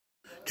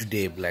You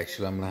did, Black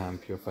Shalom L'Chaim,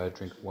 purified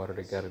drinking water.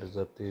 They got it is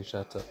up there.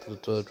 Shout out to the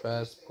 12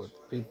 tribes. Support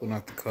the people,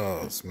 not the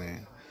cause,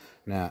 man.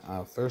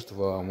 Now, first of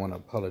all, I want to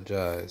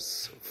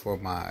apologize for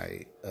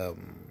my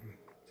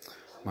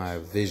my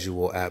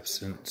visual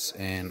absence,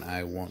 and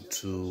I want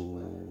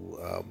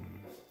to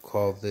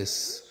call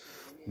this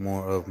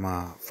more of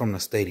my from the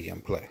stadium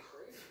play.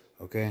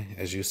 Okay,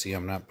 as you see,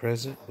 I'm not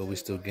present, but we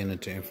still getting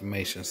into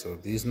information. So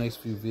these next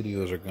few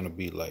videos are going to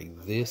be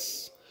like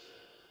this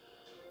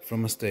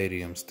from a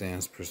stadium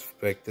stands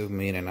perspective,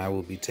 meaning I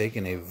will be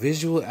taking a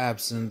visual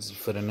absence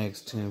for the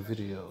next 10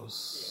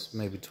 videos,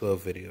 maybe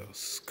 12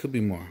 videos, could be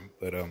more,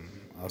 but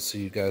I'll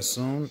see you guys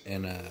soon.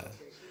 And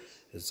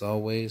as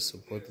always,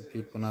 support the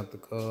people, not the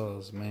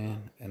cause,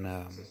 man. And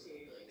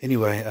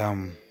anyway,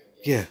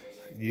 yeah,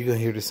 you're gonna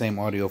hear the same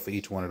audio for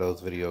each one of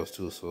those videos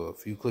too. So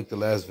if you click the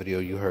last video,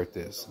 you heard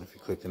this, and if you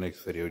click the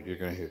next video, you're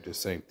gonna hear the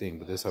same thing.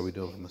 But that's how we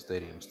do it from the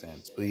stadium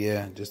stands. But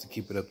yeah, just to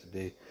keep it up to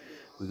date,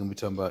 we're gonna be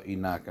talking about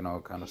Enoch and all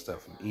kind of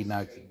stuff, from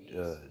Enoch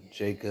to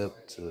Jacob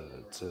to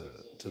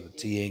the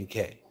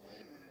TNK.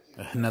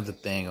 Another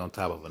thing on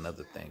top of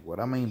another thing. What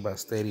I mean by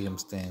stadium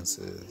stance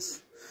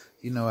is,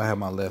 you know, I have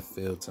my left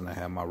fields and I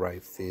have my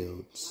right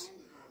fields.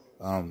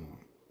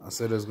 I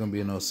said there's gonna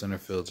be no center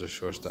fields or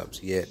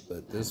shortstops yet,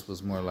 but this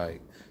was more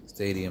like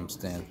stadium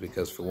stands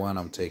because, for one,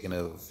 I'm taking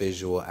a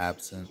visual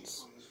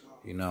absence.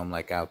 You know, I'm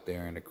like out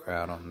there in the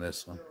crowd on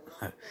this one.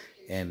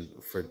 And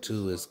for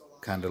two, it's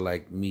kind of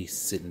like me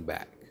sitting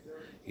back.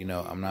 You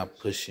know, I'm not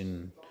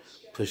pushing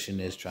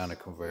this, trying to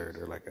convert,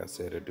 or like I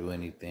said, or do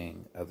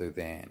anything other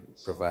than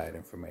provide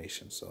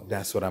information. So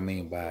that's what I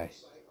mean by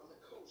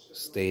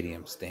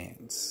stadium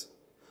stands.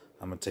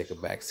 I'm gonna take a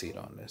back seat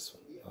on this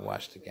one and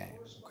watch the game,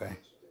 okay?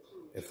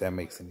 If that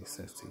makes any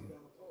sense to you.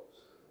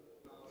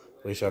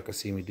 Wish y'all could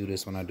see me do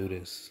this when I do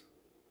this.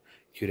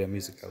 Cue that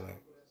music I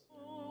like.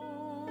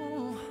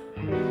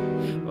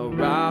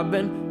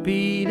 Robbing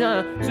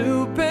Peter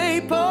to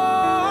pay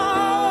Paul.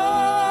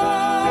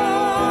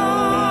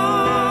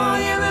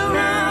 Yeah,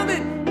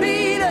 robbing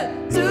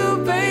Peter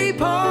to pay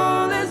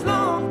Paul, as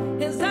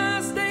long as I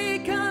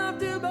stay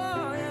comfortable.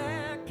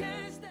 Yeah, I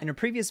can't stay. In a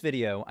previous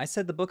video, I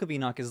said the Book of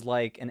Enoch is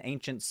like an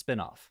ancient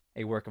spin-off,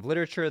 a work of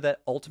literature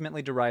that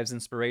ultimately derives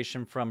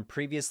inspiration from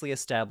previously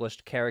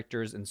established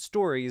characters and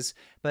stories,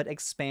 but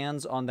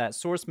expands on that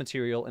source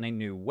material in a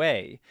new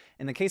way.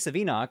 In the case of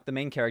Enoch, the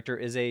main character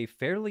is a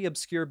fairly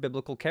obscure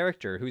biblical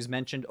character who's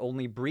mentioned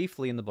only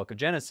briefly in the book of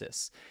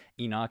Genesis.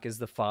 Enoch is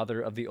the father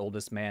of the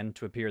oldest man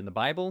to appear in the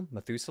Bible,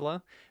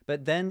 Methuselah,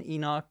 but then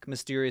Enoch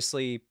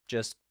mysteriously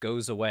just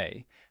goes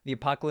away. The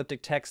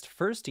apocalyptic text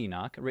First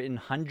Enoch, written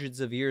hundreds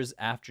of years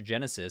after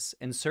Genesis,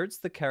 inserts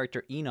the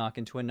character Enoch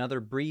into another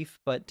brief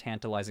but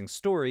tantalizing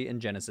story in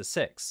Genesis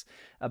 6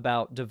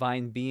 about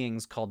divine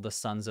beings called the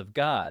sons of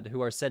God,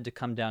 who are said to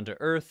come down to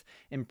earth,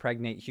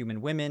 impregnate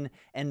human women,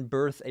 and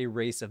birth a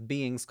race of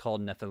beings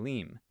called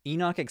Nephilim.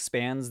 Enoch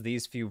expands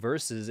these few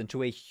verses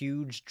into a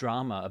huge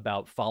drama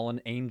about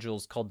fallen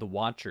angels called the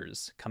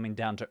Watchers, coming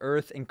down to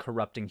earth and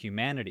corrupting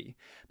humanity.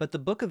 But the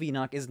Book of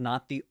Enoch is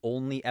not the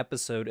only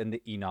episode in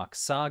the Enoch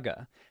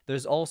saga.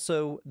 There's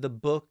also the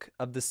Book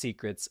of the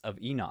Secrets of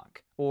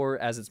Enoch, or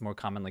as it's more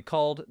commonly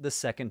called, the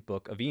Second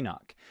Book of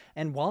Enoch.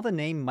 And while the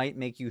name might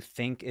make you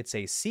think it's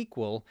a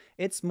sequel,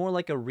 it's more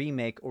like a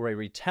remake or a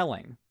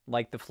retelling.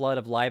 Like the flood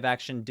of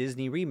live-action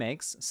Disney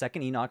remakes,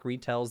 Second Enoch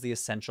retells the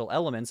essential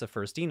elements of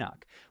First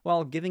Enoch,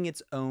 while giving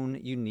its own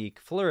unique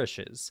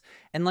flourishes.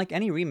 And like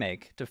any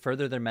remake, to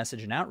further their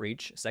message and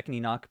outreach, Second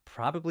Enoch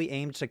probably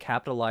aimed to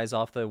capitalize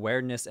off the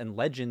awareness and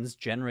legends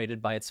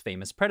generated by its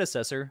famous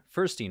predecessor,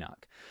 First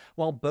Enoch.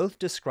 While both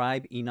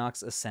describe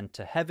Enoch's ascent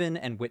to heaven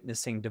and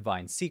witnessing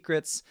divine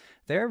secrets,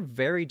 they're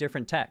very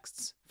different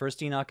texts.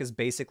 First Enoch is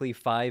basically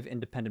 5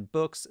 independent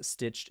books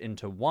stitched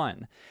into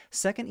one.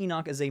 Second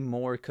Enoch is a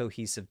more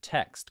cohesive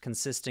text,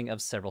 consisting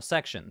of several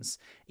sections: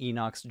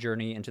 Enoch's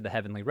journey into the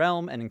heavenly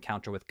realm and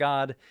encounter with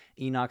God,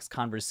 Enoch's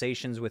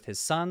conversations with his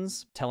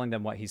sons, telling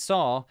them what he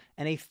saw,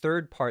 and a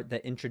third part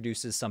that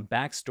introduces some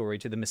backstory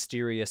to the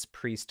mysterious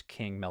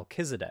priest-king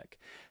Melchizedek.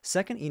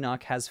 Second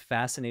Enoch has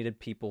fascinated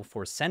people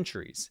for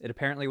centuries. It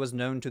apparently was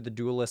known to the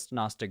dualist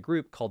Gnostic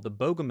group called the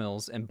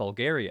Bogomils in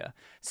Bulgaria.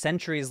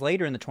 Centuries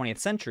later in the 20th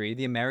century,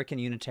 the American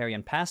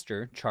Unitarian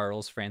pastor,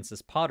 Charles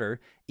Francis Potter,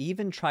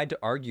 even tried to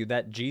argue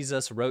that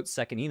Jesus wrote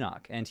Second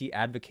Enoch, and he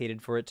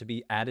advocated for it to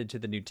be added to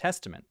the New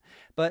Testament.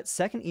 But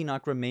Second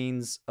Enoch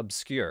remains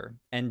obscure,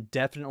 and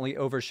definitely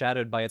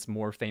overshadowed by its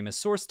more famous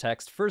source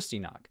text, First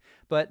Enoch,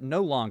 but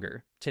no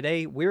longer.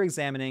 Today, we're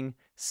examining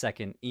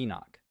Second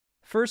Enoch.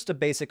 First, a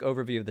basic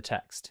overview of the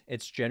text.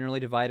 It's generally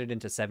divided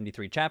into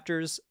 73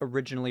 chapters,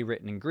 originally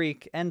written in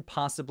Greek, and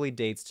possibly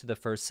dates to the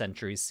 1st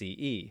century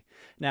CE.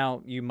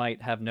 Now, you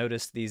might have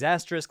noticed these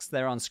asterisks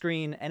there on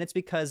screen, and it's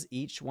because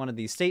each one of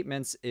these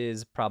statements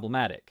is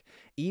problematic.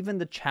 Even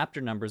the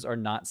chapter numbers are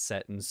not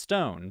set in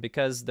stone,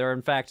 because there are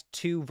in fact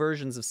 2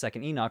 versions of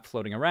Second Enoch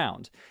floating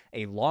around,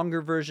 a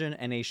longer version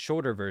and a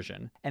shorter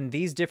version. And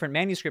these different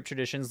manuscript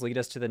traditions lead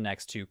us to the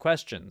next 2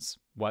 questions.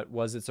 What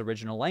was its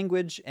original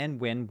language, and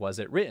when was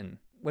it written?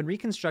 When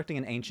reconstructing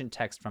an ancient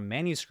text from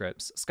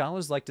manuscripts,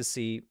 scholars like to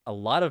see a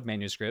lot of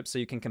manuscripts so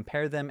you can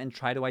compare them and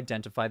try to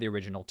identify the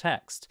original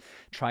text.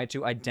 Try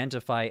to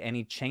identify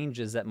any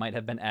changes that might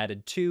have been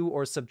added to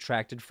or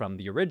subtracted from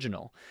the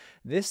original.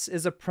 This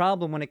is a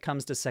problem when it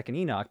comes to 2nd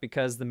Enoch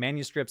because the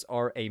manuscripts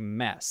are a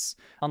mess.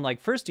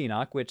 Unlike 1st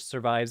Enoch, which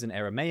survives in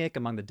Aramaic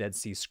among the Dead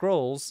Sea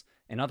Scrolls,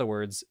 in other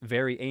words,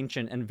 very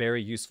ancient and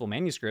very useful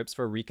manuscripts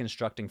for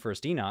reconstructing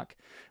 1st Enoch,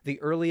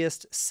 the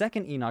earliest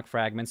 2nd Enoch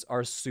fragments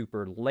are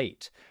super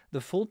late.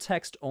 The full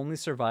text only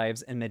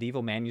survives in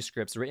medieval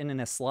manuscripts written in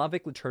a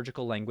Slavic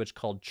liturgical language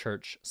called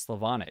Church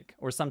Slavonic,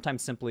 or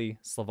sometimes simply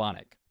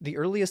Slavonic. The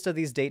earliest of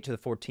these date to the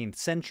 14th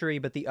century,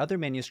 but the other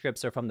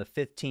manuscripts are from the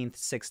 15th,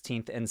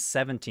 16th, and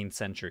 17th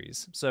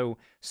centuries, so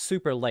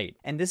super late.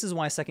 And this is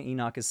why 2nd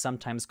Enoch is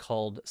sometimes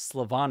called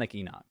Slavonic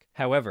Enoch.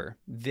 However,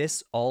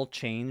 this all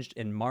changed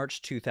in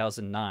March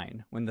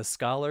 2009, when the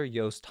scholar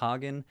Joost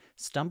Hagen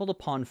stumbled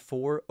upon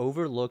 4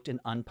 overlooked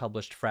and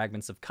unpublished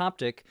fragments of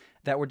Coptic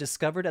that were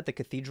discovered at the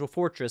cathedral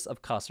fortress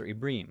of Qasr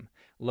Ibrim.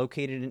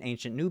 Located in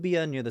ancient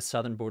Nubia near the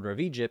southern border of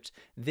Egypt,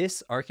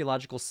 this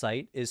archaeological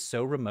site is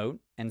so remote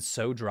and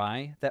so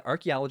dry that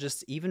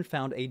archaeologists even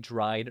found a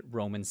dried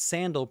Roman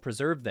sandal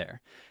preserved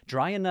there,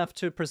 dry enough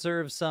to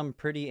preserve some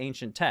pretty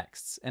ancient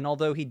texts. And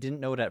although he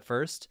didn't know it at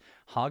first,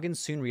 Hagen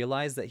soon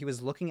realized that he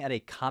was looking at a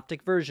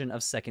Coptic version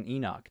of 2nd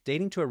Enoch,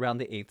 dating to around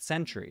the 8th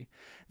century,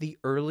 the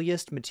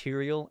earliest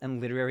material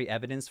and literary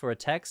evidence for a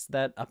text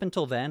that up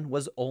until then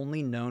was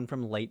only known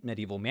from late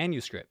medieval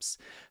manuscripts.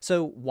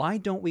 So why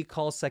don't we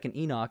call 2nd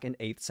Enoch an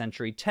 8th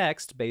century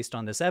text based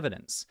on this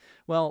evidence?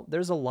 Well,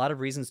 there's a lot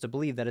of reasons to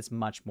believe that it's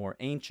much more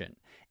ancient.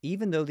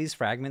 Even though these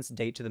fragments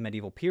date to the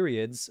medieval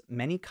periods,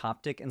 many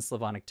Coptic and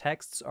Slavonic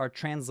texts are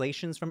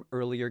translations from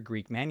earlier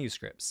Greek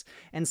manuscripts,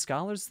 and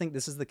scholars think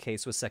this is the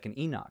case with 2nd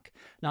Enoch.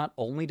 Not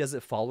only does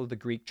it follow the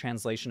Greek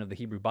translation of the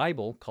Hebrew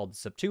Bible, called the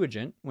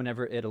Septuagint,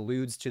 whenever it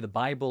alludes to the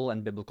Bible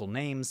and biblical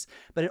names,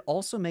 but it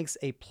also makes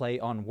a play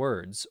on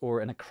words, or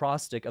an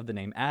acrostic of the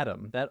name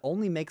Adam, that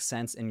only makes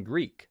sense in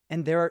Greek.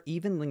 And there are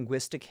even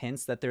linguistic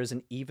hints that there's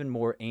an even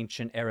more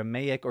ancient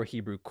Aramaic or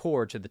Hebrew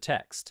core to the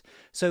text.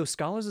 So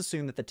scholars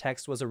assume that the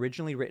text was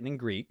originally written in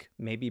Greek,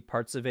 maybe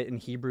parts of it in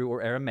Hebrew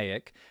or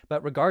Aramaic,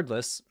 but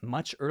regardless,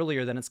 much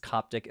earlier than its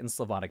Coptic and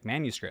Slavonic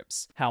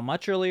manuscripts. How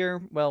much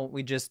earlier? Well,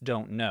 we just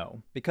don't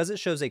know. Because it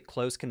shows a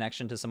close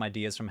connection to some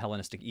ideas from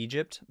Hellenistic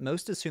Egypt,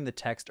 most assume the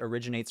text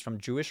originates from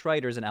Jewish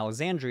writers in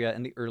Alexandria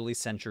in the early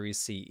centuries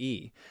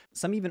CE.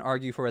 Some even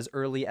argue for as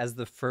early as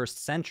the 1st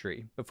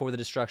century, before the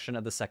destruction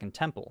of the Second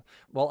Temple,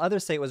 while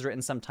others say it was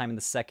written sometime in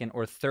the 2nd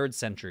or 3rd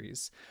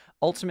centuries.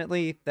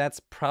 Ultimately, that's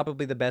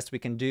probably the best we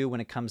can do when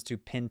it comes to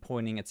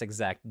pinpointing its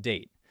exact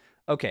date.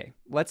 Okay,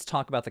 let's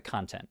talk about the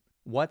content.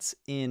 What's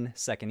in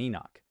 2nd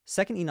Enoch?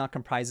 2nd Enoch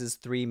comprises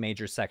 3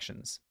 major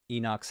sections: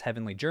 Enoch's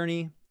heavenly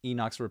journey,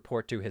 Enoch's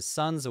report to his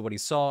sons of what he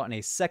saw in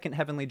a second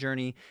heavenly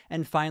journey,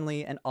 and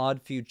finally an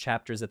odd few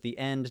chapters at the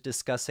end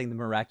discussing the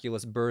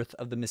miraculous birth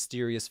of the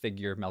mysterious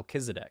figure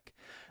Melchizedek.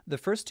 The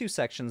first 2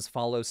 sections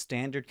follow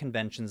standard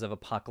conventions of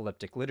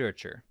apocalyptic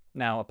literature.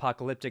 Now,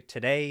 apocalyptic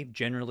today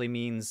generally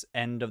means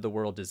end of the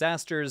world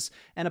disasters,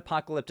 and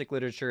apocalyptic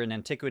literature in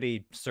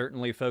antiquity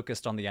certainly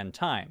focused on the end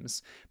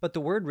times. But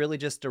the word really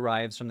just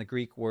derives from the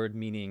Greek word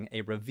meaning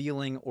a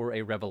revealing or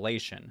a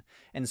revelation.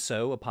 And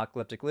so,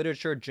 apocalyptic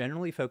literature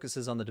generally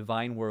focuses on the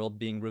divine world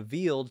being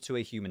revealed to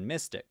a human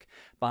mystic.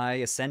 By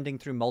ascending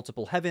through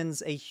multiple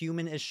heavens, a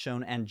human is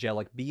shown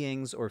angelic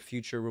beings or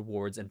future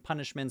rewards and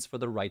punishments for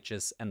the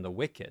righteous and the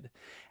wicked.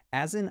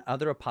 As in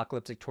other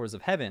apocalyptic tours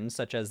of heaven,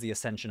 such as the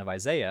Ascension of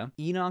Isaiah,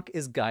 Enoch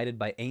is guided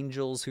by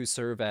angels who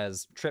serve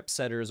as trip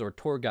setters or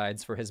tour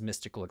guides for his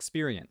mystical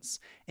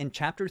experience. In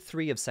chapter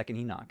 3 of 2nd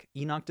Enoch,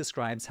 Enoch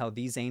describes how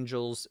these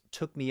angels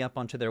took me up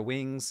onto their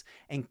wings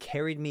and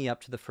carried me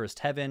up to the first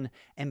heaven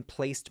and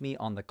placed me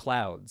on the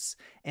clouds.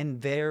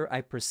 And there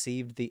I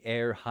perceived the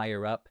air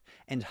higher up,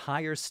 and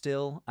higher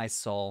still I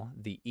saw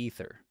the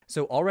ether.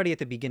 So already at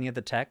the beginning of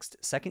the text,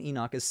 2nd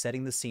Enoch is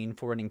setting the scene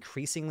for an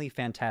increasingly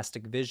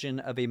fantastic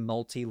vision of a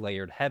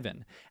multi-layered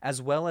heaven,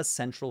 as well as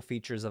central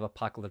features of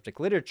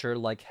apocalyptic literature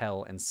like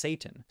hell and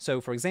Satan.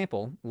 So for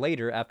example,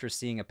 later after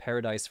seeing a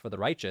paradise for the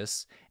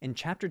righteous, in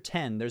chapter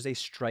 10 there's a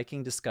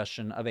striking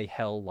discussion of a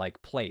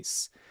hell-like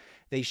place.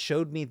 They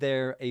showed me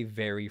there a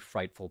very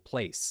frightful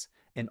place,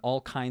 and all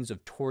kinds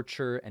of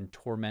torture and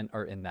torment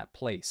are in that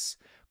place,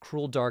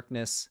 cruel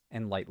darkness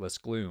and lightless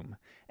gloom,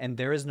 and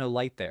there is no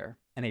light there.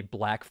 And a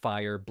black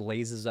fire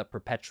blazes up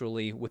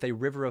perpetually with a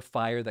river of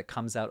fire that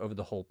comes out over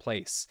the whole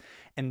place.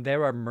 And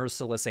there are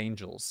merciless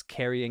angels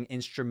carrying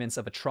instruments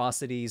of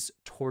atrocities,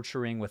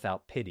 torturing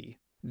without pity.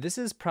 This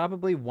is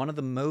probably one of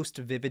the most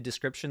vivid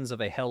descriptions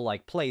of a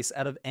hell-like place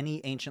out of any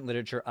ancient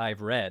literature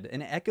I've read,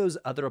 and it echoes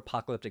other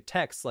apocalyptic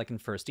texts like in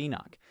 1st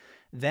Enoch.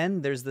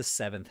 Then there's the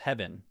seventh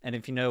heaven, and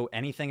if you know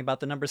anything about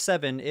the number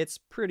 7, it's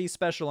pretty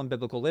special in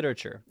biblical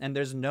literature, and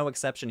there's no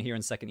exception here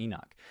in 2nd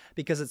Enoch,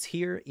 because it's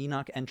here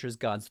Enoch enters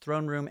God's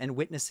throne room and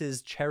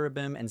witnesses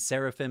cherubim and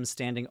seraphim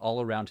standing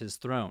all around his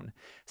throne,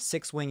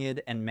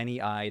 6-winged and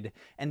many-eyed,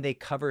 and they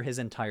cover his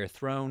entire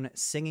throne,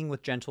 singing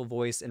with gentle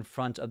voice in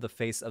front of the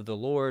face of the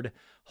Lord,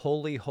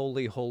 Holy,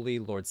 holy, holy,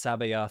 Lord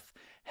Sabaoth,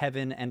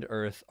 heaven and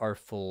earth are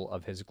full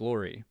of his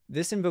glory.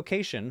 This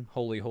invocation,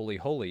 Holy, Holy,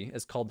 Holy,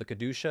 is called the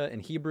Kedusha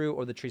in Hebrew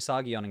or the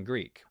Trisagion in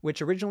Greek,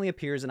 which originally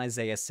appears in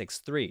Isaiah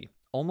 6:3.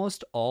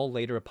 Almost all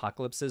later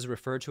apocalypses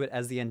refer to it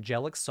as the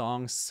angelic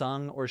song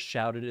sung or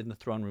shouted in the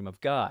throne room of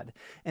God,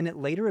 and it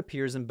later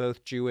appears in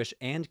both Jewish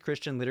and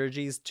Christian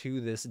liturgies to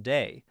this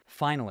day.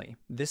 Finally,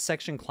 this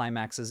section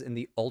climaxes in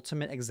the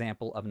ultimate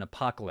example of an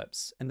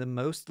apocalypse, in the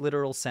most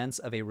literal sense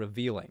of a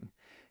revealing.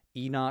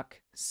 Enoch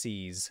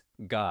sees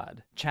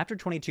God. Chapter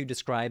 22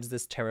 describes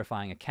this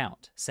terrifying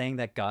account, saying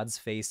that God's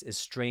face is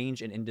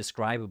strange and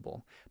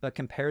indescribable, but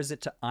compares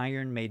it to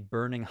iron made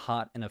burning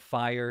hot in a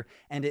fire,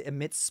 and it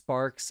emits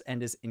sparks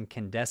and is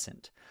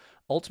incandescent.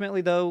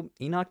 Ultimately, though,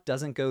 Enoch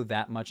doesn't go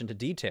that much into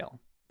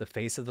detail. The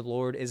face of the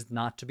Lord is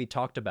not to be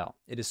talked about.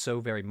 It is so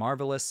very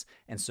marvelous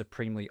and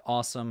supremely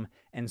awesome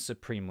and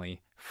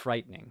supremely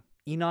frightening.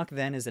 Enoch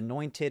then is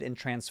anointed and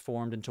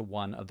transformed into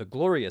one of the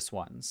glorious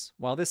ones.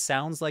 While this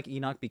sounds like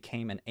Enoch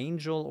became an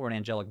angel or an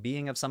angelic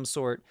being of some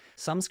sort,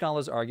 some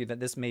scholars argue that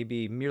this may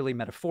be merely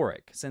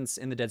metaphoric, since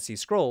in the Dead Sea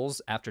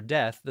Scrolls, after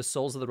death, the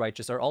souls of the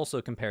righteous are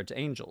also compared to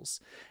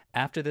angels.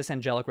 After this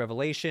angelic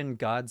revelation,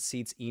 God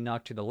seats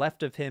Enoch to the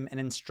left of him and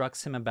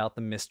instructs him about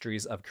the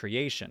mysteries of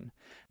creation.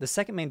 The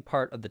second main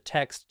part of the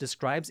text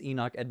describes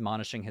Enoch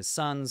admonishing his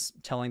sons,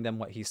 telling them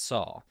what he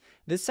saw.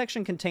 This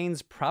section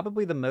contains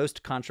probably the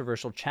most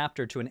controversial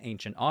chapter to an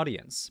ancient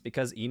audience,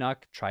 because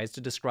Enoch tries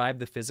to describe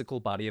the physical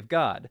body of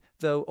God,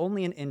 though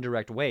only in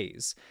indirect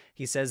ways.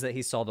 He says that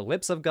he saw the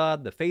lips of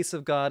God, the face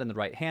of God, and the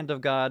right hand of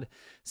God,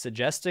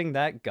 suggesting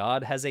that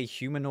God has a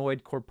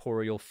humanoid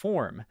corporeal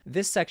form.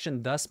 This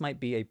section thus might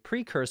be a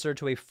precursor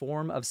to a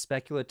form of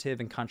speculative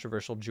and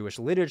controversial Jewish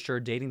literature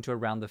dating to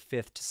around the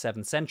 5th to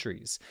 7th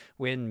centuries,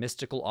 when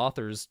mystical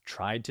authors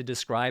tried to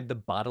describe the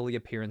bodily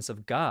appearance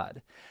of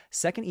God.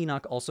 2nd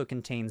Enoch also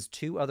contains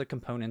 2 other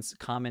components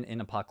common in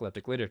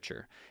apocalyptic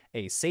literature,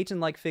 a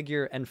Satan-like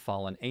figure and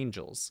fallen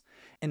angels.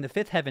 In the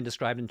 5th heaven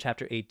described in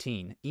chapter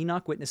 18,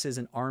 Enoch witnesses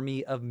an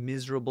army of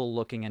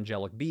miserable-looking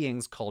angelic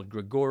beings called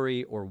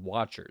Grigori or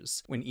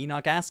Watchers. When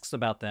Enoch asks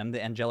about them,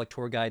 the angelic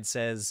tour guide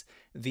says,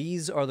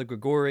 "These are the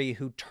Grigori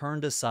who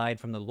turned aside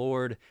from the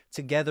Lord,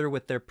 together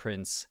with their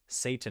prince,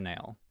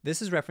 Satanael."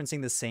 This is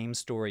referencing the same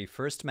story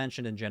first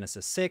mentioned in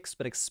Genesis 6,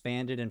 but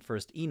expanded in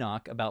 1st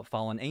Enoch about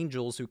fallen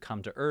angels who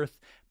come to earth,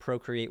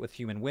 procreate with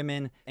human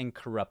women, and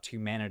corrupt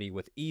humanity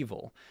with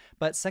evil.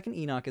 But 2nd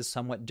Enoch is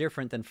somewhat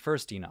different than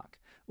 1st Enoch.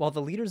 While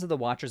the leaders of the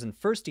Watchers in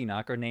 1st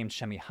Enoch are named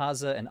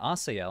Shemihaza and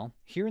Asael,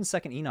 here in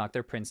 2nd Enoch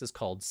their prince is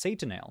called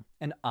Satanael,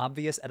 an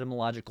obvious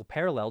etymological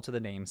parallel to the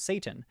name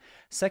Satan.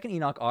 2nd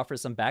Enoch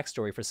offers some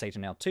backstory for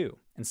Satanael too.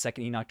 In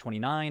 2nd Enoch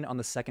 29, on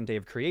the 2nd day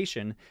of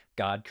creation,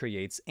 God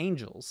creates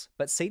angels,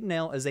 but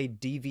Satanael is a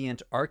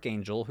deviant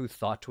archangel who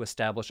thought to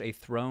establish a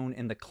throne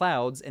in the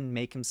clouds and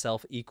make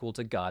himself equal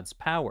to God's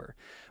power.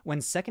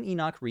 When 2nd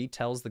Enoch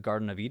retells the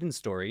Garden of Eden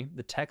story,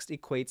 the text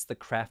equates the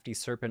crafty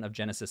serpent of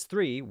Genesis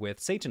 3 with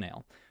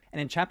Satanael. And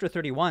in chapter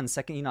 31,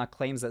 2nd Enoch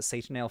claims that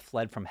Satanael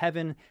fled from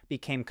heaven,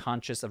 became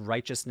conscious of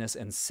righteousness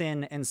and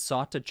sin, and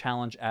sought to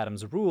challenge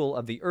Adam's rule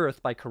of the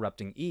earth by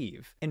corrupting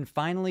Eve. And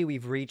finally,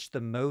 we've reached the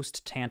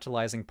most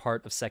tantalizing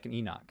part of 2nd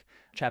Enoch.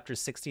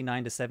 Chapters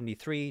 69 to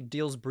 73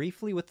 deals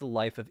briefly with the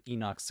life of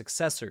Enoch's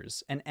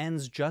successors, and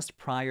ends just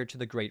prior to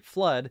the Great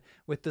Flood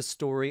with the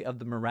story of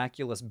the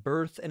miraculous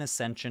birth and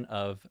ascension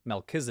of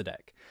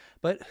Melchizedek.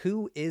 But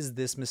who is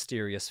this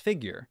mysterious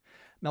figure?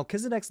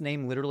 Melchizedek's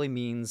name literally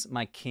means,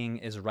 "My king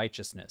is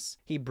righteousness."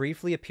 He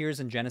briefly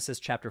appears in Genesis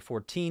chapter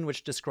 14,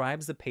 which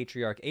describes the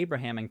patriarch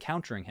Abraham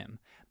encountering him.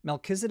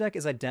 Melchizedek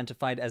is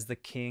identified as the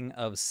king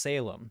of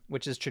Salem,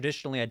 which is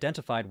traditionally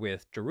identified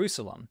with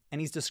Jerusalem,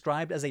 and he's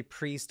described as a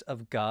priest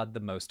of God the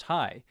Most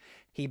High.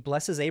 He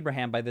blesses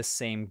Abraham by this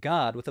same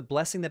God with a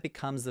blessing that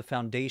becomes the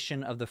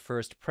foundation of the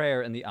first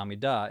prayer in the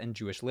Amidah in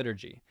Jewish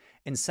liturgy.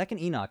 In 2nd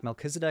Enoch,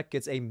 Melchizedek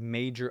gets a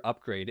major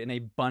upgrade and a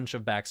bunch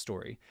of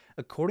backstory.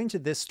 According to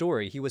this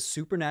story, he was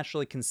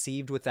supernaturally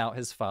conceived without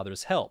his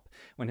father's help.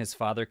 When his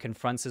father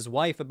confronts his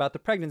wife about the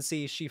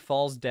pregnancy, she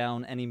falls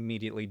down and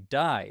immediately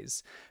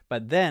dies.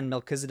 But then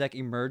Melchizedek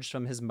emerged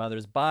from his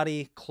mother's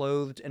body,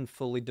 clothed and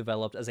fully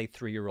developed as a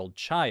 3-year-old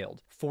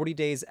child. 40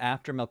 days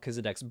after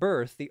Melchizedek's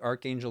birth, the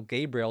archangel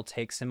Gabriel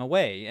takes him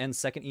away, and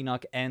 2nd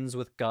Enoch ends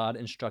with God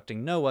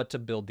instructing Noah to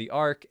build the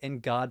ark,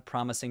 and God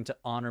promising to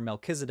honor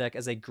Melchizedek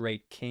as a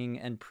great king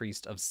and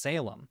priest of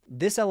Salem.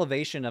 This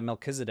elevation of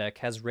Melchizedek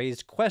has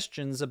raised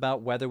questions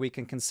about whether we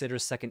can consider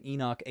 2nd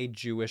Enoch a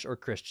Jewish or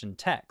Christian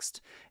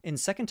text. In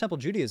Second Temple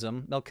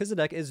Judaism,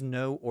 Melchizedek is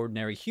no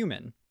ordinary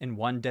human. In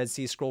one Dead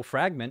Sea Scroll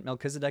fragment, Testament,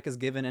 Melchizedek is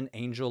given an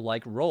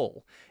angel-like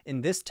role.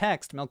 In this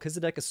text,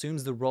 Melchizedek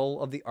assumes the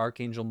role of the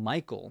archangel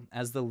Michael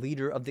as the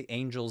leader of the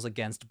angels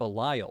against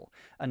Belial,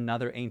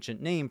 another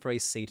ancient name for a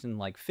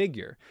Satan-like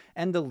figure,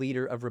 and the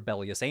leader of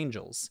rebellious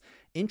angels.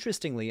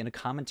 Interestingly, in a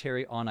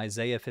commentary on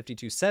Isaiah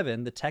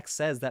 52:7, the text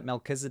says that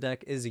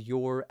Melchizedek is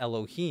your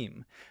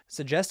Elohim,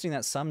 suggesting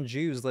that some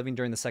Jews living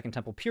during the Second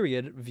Temple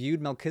period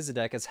viewed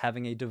Melchizedek as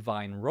having a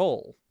divine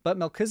role. But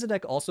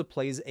Melchizedek also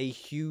plays a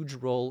huge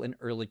role in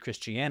early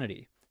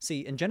Christianity.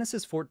 See, in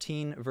Genesis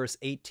 14, verse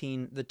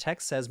 18, the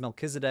text says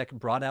Melchizedek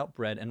brought out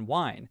bread and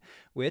wine,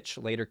 which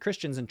later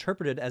Christians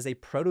interpreted as a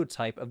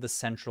prototype of the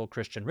central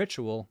Christian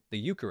ritual, the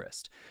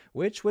Eucharist,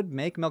 which would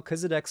make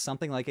Melchizedek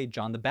something like a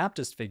John the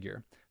Baptist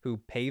figure, who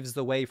paves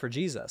the way for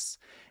Jesus.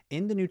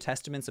 In the New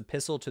Testament's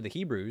epistle to the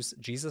Hebrews,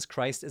 Jesus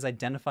Christ is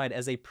identified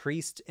as a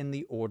priest in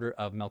the order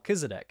of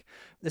Melchizedek.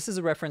 This is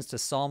a reference to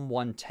Psalm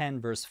 110,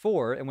 verse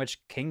 4, in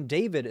which King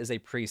David is a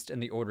priest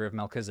in the order of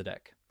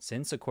Melchizedek.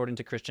 Since, according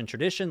to Christian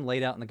tradition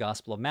laid out in the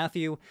Gospel of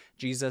Matthew,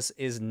 Jesus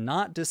is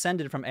not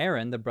descended from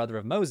Aaron, the brother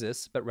of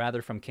Moses, but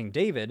rather from King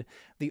David,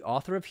 the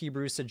author of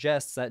Hebrews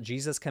suggests that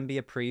Jesus can be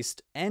a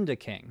priest and a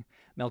king.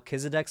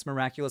 Melchizedek's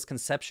miraculous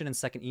conception in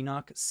 2nd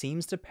Enoch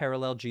seems to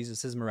parallel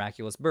Jesus'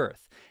 miraculous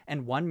birth,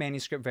 and one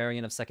manuscript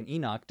variant of 2nd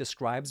Enoch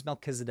describes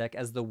Melchizedek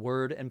as the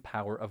word and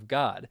power of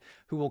God,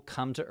 who will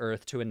come to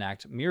earth to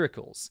enact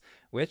miracles,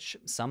 which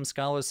some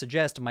scholars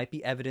suggest might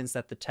be evidence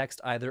that the text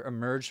either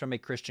emerged from a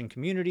Christian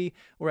community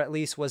or at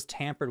least was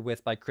tampered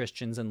with by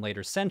Christians in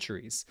later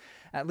centuries.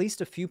 At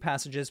least a few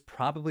passages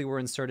probably were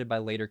inserted by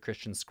later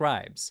Christian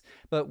scribes,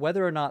 but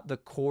whether or not the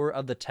core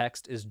of the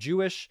text is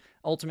Jewish,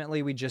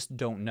 ultimately we just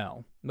don't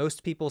know.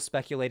 Most people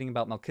speculating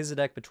about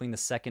Melchizedek between the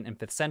 2nd and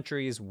 5th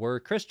centuries were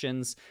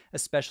Christians,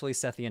 especially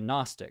Sethian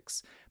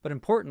Gnostics. But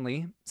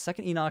importantly,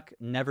 2nd Enoch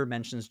never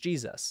mentions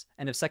Jesus,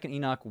 and if 2nd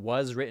Enoch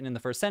was written in the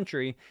 1st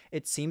century,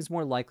 it seems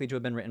more likely to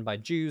have been written by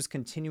Jews,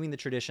 continuing the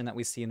tradition that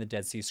we see in the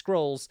Dead Sea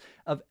Scrolls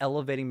of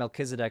elevating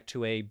Melchizedek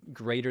to a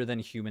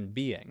greater-than-human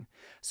being.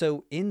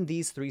 So in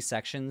these 3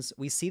 sections,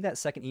 we see that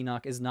 2nd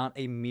Enoch is not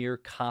a mere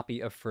copy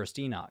of 1st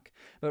Enoch,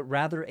 but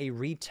rather a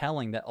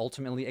retelling that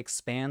ultimately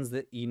expands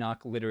the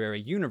Enoch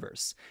literary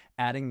universe,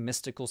 adding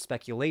mystical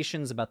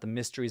speculations about the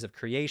mysteries of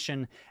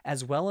creation,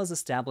 as well as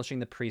establishing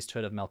the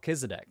priesthood of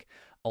Melchizedek.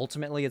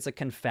 Ultimately, it's a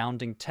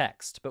confounding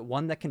text, but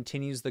one that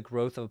continues the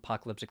growth of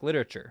apocalyptic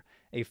literature,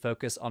 a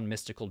focus on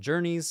mystical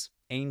journeys,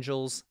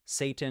 angels,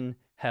 Satan,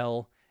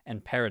 hell,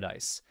 and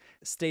paradise.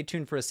 Stay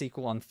tuned for a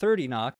sequel on 3rd Enoch,